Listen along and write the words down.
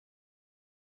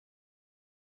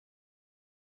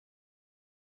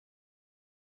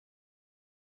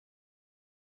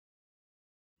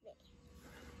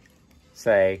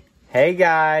Say, hey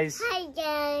guys. Hi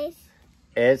guys.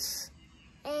 It's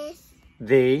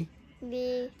the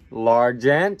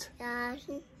Largent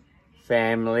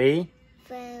family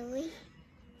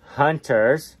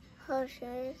hunters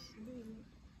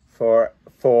for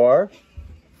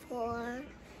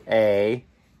a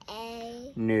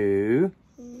new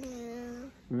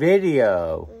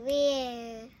video.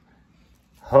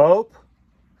 Hope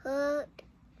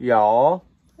y'all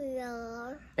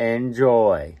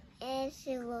enjoy.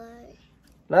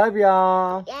 Love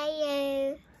y'all.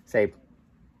 Say,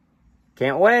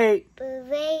 can't wait.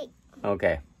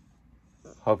 Okay.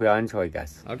 Hope y'all enjoy,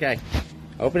 guys. Okay.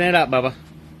 Open it up, Bubba.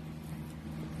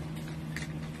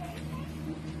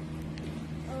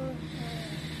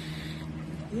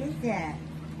 What is that?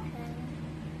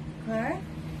 Car?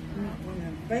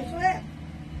 Bracelet?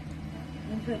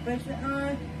 You put a bracelet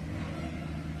on?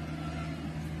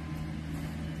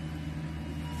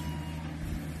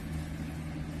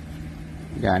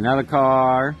 Got another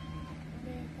car.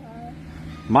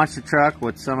 Monster truck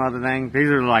with some other thing. These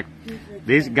are like,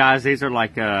 these are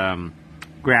like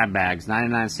grab bags,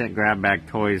 99-cent grab bag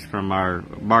toys from our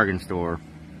bargain store.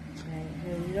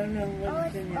 You don't know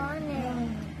what's in there.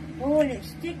 Oh, and it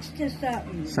sticks to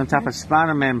something. Some type of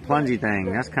Spider-Man plungy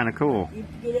thing. That's kind of cool. You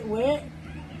get it wet,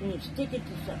 and you stick it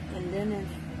to something, and then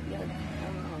it's, I don't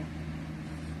know.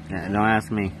 Yeah, don't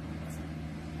ask me.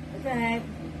 Okay.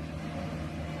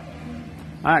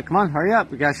 All right, come on, hurry up.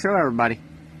 We gotta show everybody.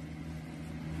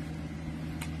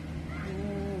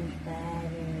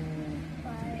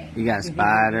 You got a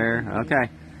spider. Okay.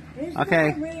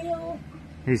 Okay.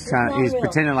 He's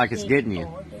pretending like it's getting you.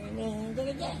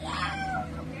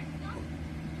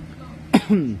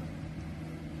 Come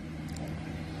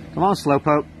on,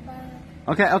 Slowpoke.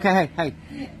 Okay, hey.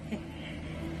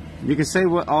 You can say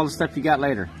what all the stuff you got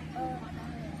later.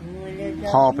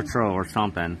 Paw Patrol or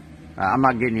something. I'm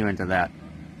not getting you into that.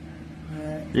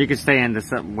 You can stay into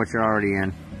something what you're already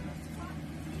in.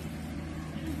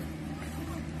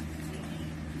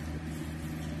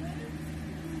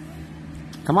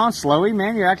 Come on, Slowy,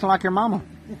 man. You're acting like your mama.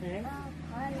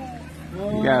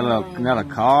 You got another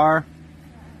car.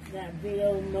 Got a big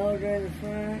old motor in the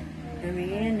front, and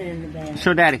the end in the back.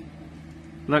 Show Daddy.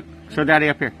 Look, show Daddy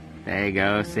up here. There you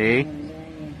go, see?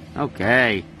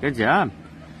 Okay, good job.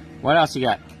 What else you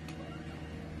got?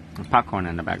 Popcorn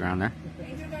in the background there.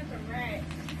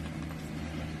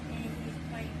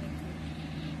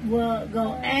 Well,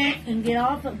 go and get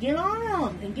off, get on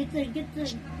them, and get the.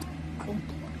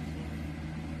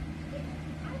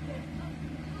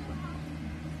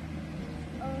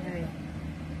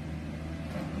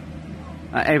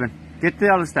 Avon, get the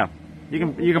other stuff. You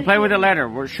can play with it later.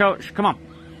 Come on.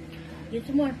 Get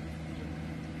some more.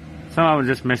 Some of them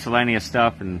just miscellaneous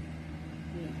stuff and.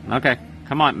 Okay,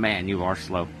 come on, man. You are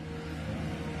slow.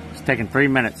 It's taking 3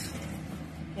 minutes.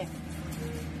 Okay.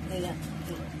 There you go.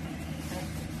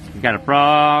 You got a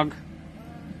frog.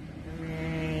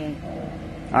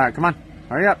 All right, come on.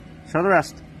 Hurry up. Show the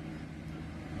rest.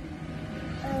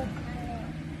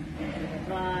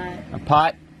 A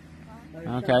pot.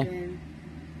 Okay.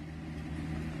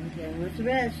 Okay, what's the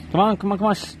rest? Come on.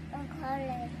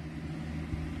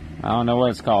 I don't know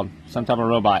what it's called. Some type of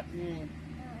robot. Yeah.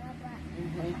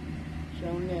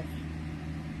 Show them this.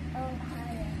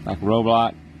 Like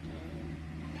Robot.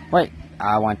 Wait,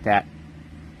 I want that.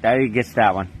 Daddy gets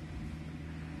that one.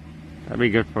 That'd be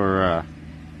good for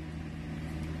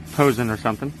posing or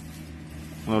something.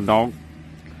 Little dog.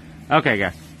 Okay,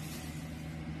 guys.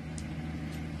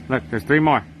 Look, there's 3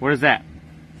 more. What is that?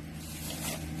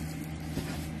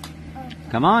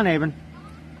 Come on, Avon.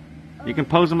 You can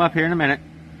pose them up here in a minute.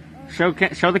 Show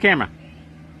the camera.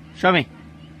 Show me.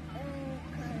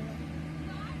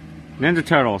 Ninja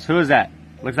Turtles. Who is that?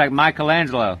 Looks like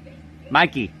Michelangelo.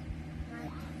 Mikey.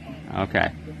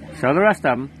 Okay. Show the rest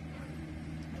of them.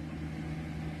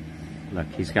 Look,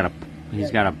 he's got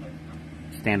to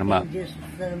stand them up.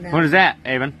 What is that,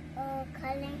 Avon?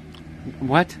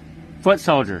 What? Foot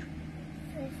Soldier.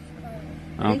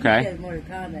 Okay.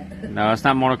 No, it's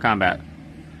not Mortal Kombat.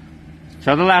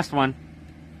 Show the last one.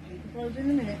 Close in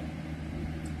a minute.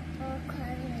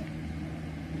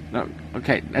 No,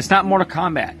 okay, it's not Mortal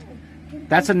Kombat.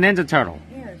 That's a Ninja Turtle.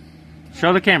 Yes.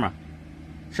 Show the camera.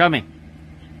 Show me.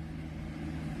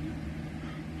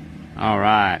 All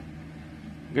right.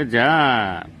 Good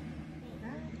job.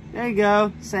 There you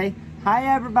go. Say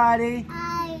hi, everybody.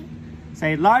 Hi.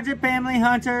 Say larger family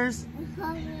hunters.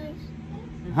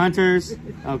 Hunters.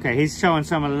 Okay, he's showing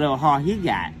some of the little haul he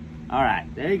got. All right,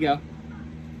 there you go.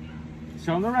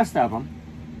 Show them the rest of them.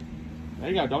 There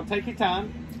you go. Don't take your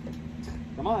time.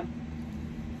 Come on.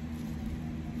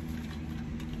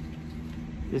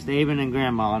 Just Avon and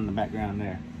Grandma in the background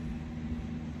there.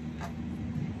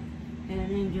 And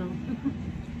an angel.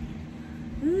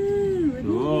 Ooh, look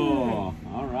Cool.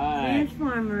 All right.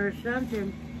 Transformer or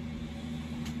something.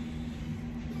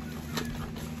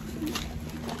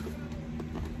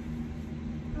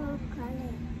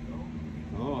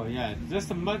 Oh yeah,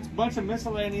 just a bunch of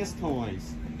miscellaneous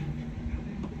toys.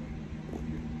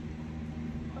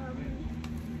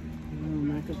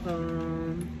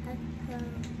 Microphone.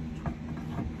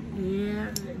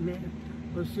 Yeah,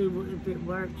 we'll see if it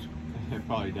works. It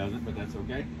probably doesn't, but that's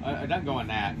okay. It doesn't go in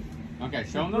that. Okay,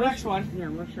 show them the next one. Yeah,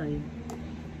 we'll show you.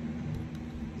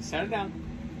 Just set it down.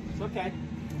 It's okay.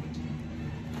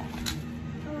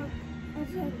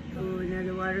 Oh,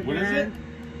 another water gun. What is it?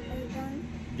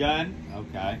 Gun.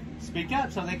 Okay. Speak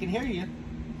up so they can hear you.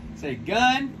 Say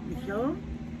gun. You show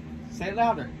him? Say it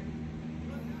louder.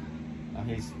 Oh,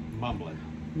 he's mumbling.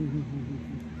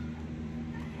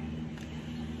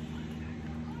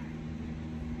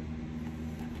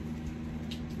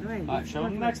 All right, Show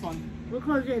them the next one. We'll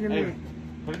close it in a minute.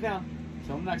 Put it down.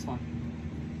 Show them the next one.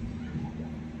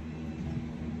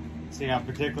 See how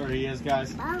particular he is,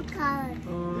 guys?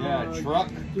 Oh, Yeah,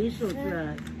 truck. Diesel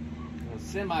truck. A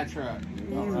semi-truck.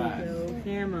 There All we right. go.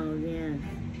 Camo, yeah.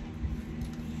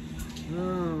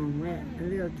 Oh, a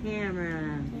little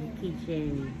camera.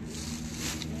 Keychain.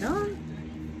 Oh.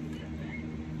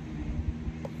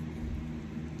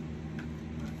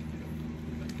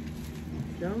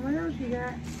 Show 'em what else you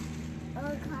got.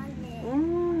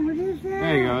 Oh, what is that?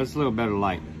 There you go. It's a little better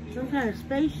light. Some kind of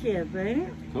spaceship, ain't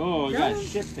it? Cool. You got a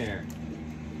ship there.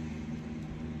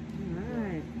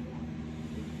 Alright.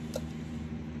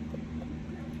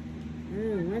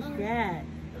 Ooh, what's that?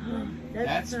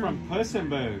 That's from Puss in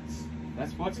Boots.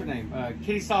 That's what's her name?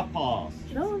 Kitty Soft Paws.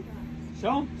 Show 'em.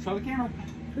 Show 'em. Show the camera.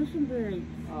 Puss in Boots.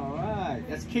 All right.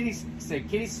 That's Kitty. Say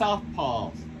Kitty Soft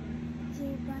Paws.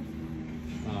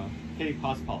 Kitty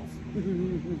Paws Paws.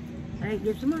 Alright,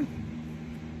 get some more.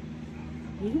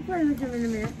 You can play with them in a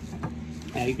minute.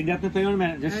 Yeah, you can definitely play in a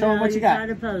minute. Just show him what you got.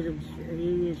 To pose him.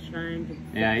 He is trying to.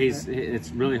 Yeah,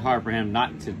 it's really hard for him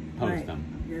not to post Right. them.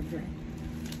 That's right.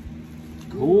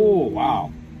 Cool.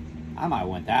 Wow. I might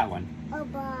want that one.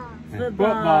 Football.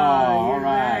 All You're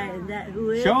right. Who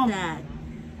is Show 'em. that?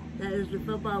 That is the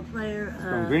football player.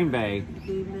 From Green Bay.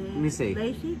 Green Bay. Let me see.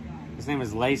 Lacey? His name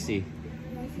is Lacey.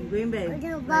 Green Bay.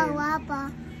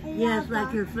 Yes,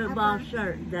 like your football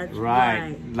shirt. That's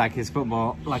right. Like his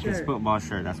football, his Shirt. football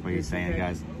shirt. That's what he's saying,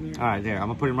 guys. Yeah. All right, there. I'm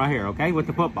gonna put him right here, okay, with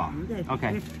the football.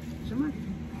 Okay. Here, some more.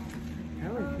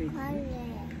 That was pretty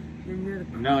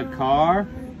cool. Another car.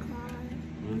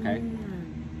 Okay.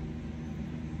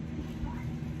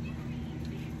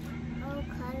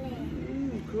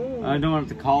 Cool. I don't know what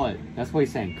to call it. That's what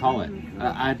he's saying. Call it.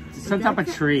 Some type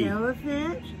of tree.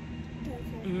 Elephant.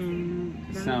 And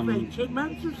Some like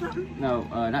chipmunks or something? No,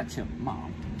 not chip.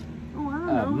 Mom. Oh, I don't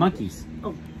know. Monkeys.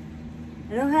 Oh,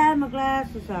 I don't have my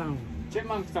glasses on.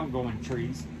 Chipmunks don't go in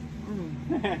trees.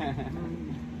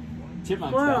 Chipmunks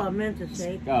Squirrel, I don't. meant to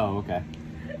say. Oh, okay.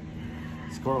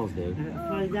 Squirrels do.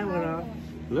 Play that one off.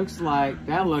 Looks like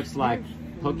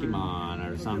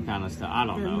Pokemon or some kind of stuff. I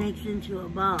don't It know. makes into a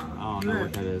ball. I don't know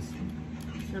what that is.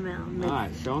 Somehow. All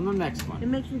right, show them the next It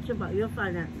one. makes into a ball. You'll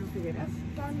find out. You'll figure it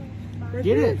out.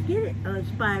 Get it. Get it. Oh, it's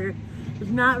spider. It's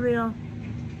not real.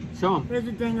 Show them. There's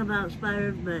a thing about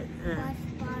spiders, but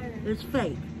it's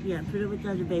fake. Yeah, put it with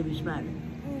other baby spider.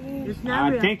 It's not I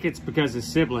real. think it's because his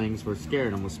siblings were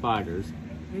scaring him with spiders.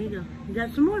 There you go. You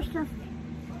got some more stuff.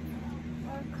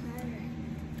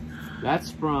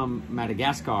 That's from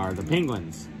Madagascar, the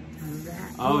penguins.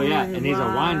 That. Oh, yeah, and these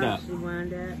are wind-up.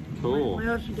 Wind up. Cool. What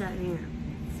else you got in here?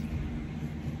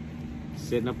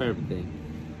 Sitting up everything.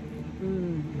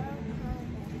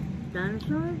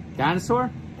 Dinosaur?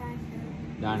 Dinosaur?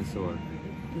 Dinosaur.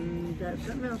 You got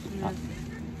something else in there.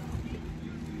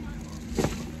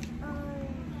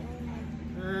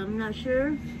 I'm not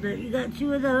sure, but you got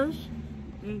two of those.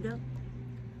 There you go.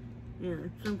 Yeah,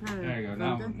 some kind of There you go.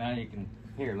 something. Now you can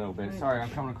hear a little bit. Sorry, I'm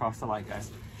coming across the light,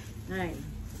 guys. All right,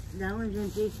 that one's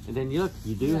empty. And then you look,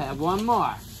 you do have one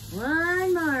more.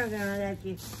 One more, girl, that's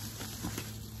you.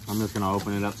 I'm just gonna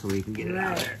open it up so we can get it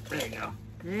out Right. there. There you go.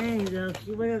 There you go.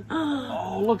 See what else?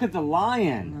 Oh, look at the I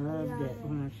lion. loved it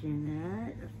when I seen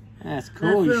that. That's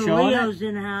cool. You That's showing Leo's it?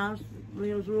 in the house.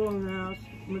 Leo's rule in the house,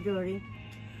 majority.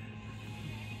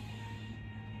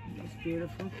 That's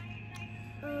beautiful.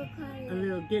 A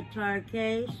little guitar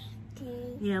case.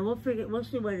 Yeah, we'll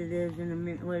see what it is in a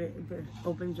minute, what it, if it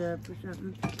opens up or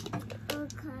something.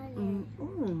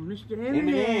 Oh, Mr.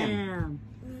 Eminem.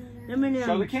 Eminem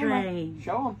Show the camera. tray.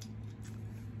 Show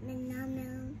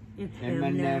him. It's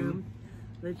Eminem.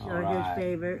 Which All are right. his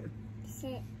favorite?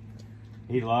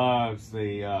 He loves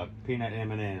the peanut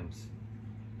M&Ms.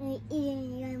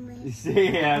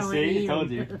 Yeah, Oh, see, eat I told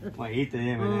 'em. you. I eat the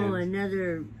M&Ms. Oh,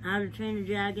 another how to train a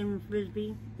dragon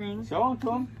frisbee thing. Show them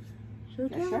to him. Show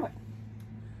it Yeah, to show him. it.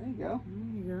 There you go.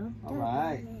 There you All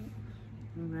right.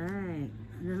 go. All right.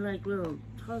 They're like little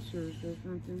tossers or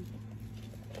something.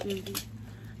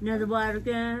 Another water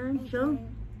gun. Show.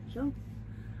 Show.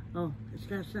 Oh, it's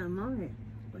got something on it.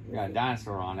 What is Got a it?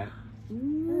 dinosaur on it.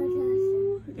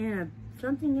 Ooh, and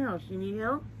something else. You need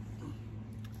help?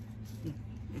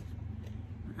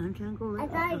 Untangle it. I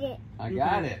got it. I You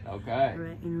got got it. Okay. All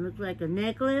right, and it looks like a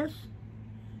necklace.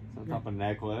 Some type of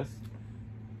necklace.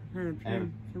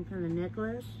 And- Some kind of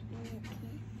necklace.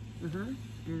 Uh-huh.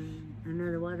 And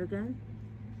another water gun.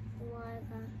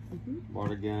 Mm-hmm.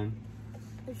 Water gun.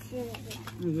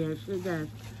 Yes, it does.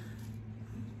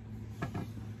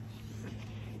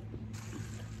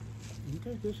 You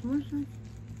take this more, son?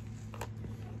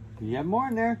 You have more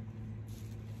in there.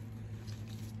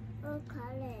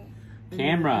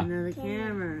 Camera. Another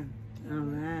camera. All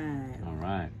right. All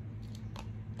right.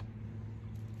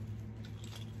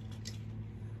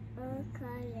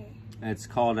 It's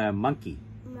called a monkey.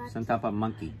 Some type of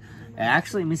monkey.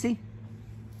 Actually, let me see.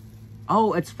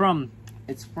 Oh, it's from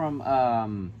the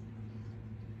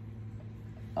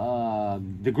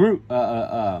group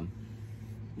not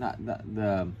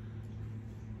the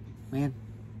man,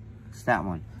 it's that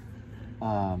one.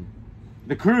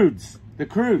 The Croods.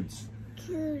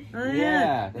 Oh,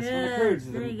 Yeah, that's from the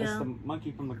Croods. There you That's go. the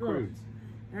monkey from the Cool. Croods.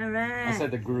 All right. I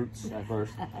said the Groots at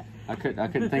first. I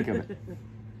couldn't think of it.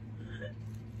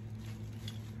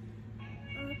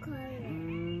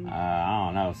 I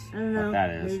don't know I don't know. what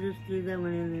that They is. just threw that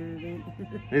one in there, I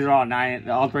think. These are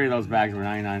all three of those bags were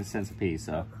 99 cents a piece,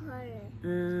 so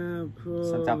Oh, cool.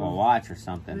 some type of watch or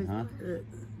something, huh?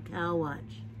 Cow watch.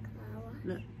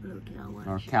 Little cow watch.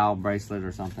 Or cow bracelet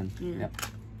or something. Yeah. Yep.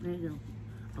 There you go.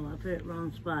 Oh, I put it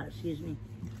wrong spot. Excuse me.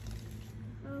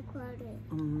 Oh, what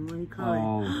do you call it?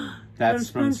 Oh, that's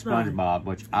from SpongeBob,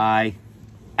 which I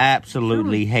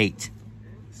absolutely hate.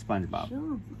 SpongeBob.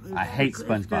 Sure. I hate It's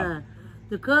SpongeBob.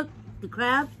 The cook, the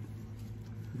crab.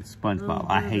 SpongeBob. Oh,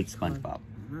 I what hate is it called? SpongeBob.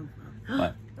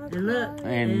 But And look.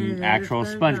 and there's actual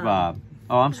SpongeBob.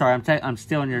 Oh, I'm sorry. I'm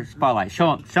still in your spotlight.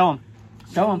 Show him.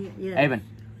 Yeah. Avon,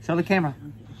 show the camera.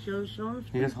 Okay. Show him.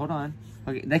 He goes, hold on.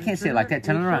 Okay, they can't see it like that.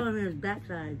 Turn it Show around. him his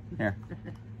backside. Here.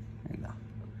 There you go.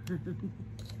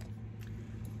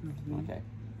 Okay.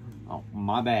 Oh,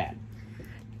 my bad.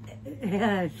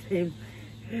 Yeah, see.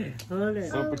 Hold it.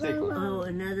 So particular. Oh,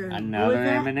 another. Another what was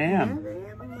that? M&M. Another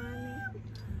M&M.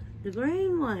 The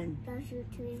green one.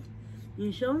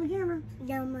 You show him the camera.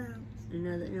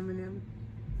 Another M&M.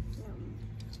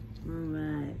 All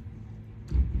right.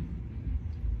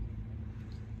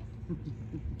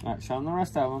 All right, show him the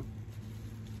rest of them.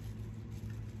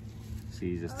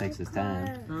 See, he just takes his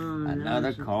time. Oh, Another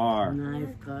nice. car.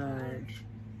 Nice card.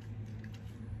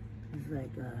 It's like,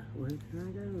 what? I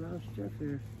got a lot of stuff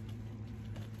here.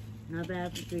 Not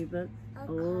bad for $3.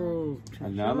 Oh,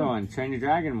 Another one, Train Your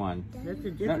Dragon one. That's a No,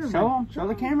 different show one. him. Show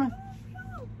the camera.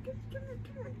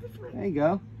 There you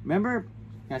go. Remember?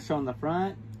 Got to show him the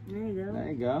front. There you go. There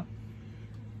you go.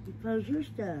 You pose your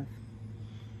stuff.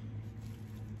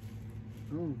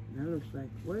 Oh, that looks like,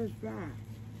 what is that?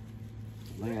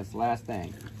 I think that's the last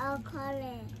thing. A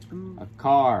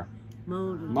car.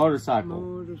 Motorcycle.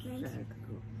 Motorcycle.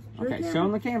 Okay, show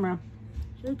him the camera.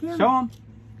 Show the camera. Show him.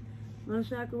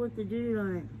 Motorcycle with the dude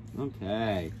on it.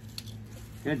 Okay.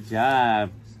 Good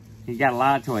job. You got a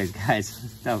lot of toys,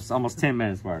 guys. That was almost 10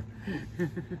 minutes worth. All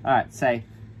right, say,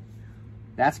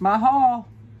 that's my haul.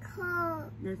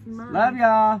 That's mine. Love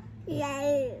y'all.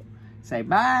 Yay. Say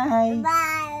bye.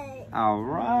 Bye. All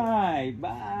right.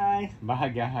 Bye. Bye,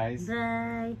 guys.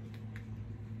 Bye.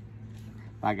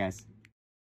 Bye, guys.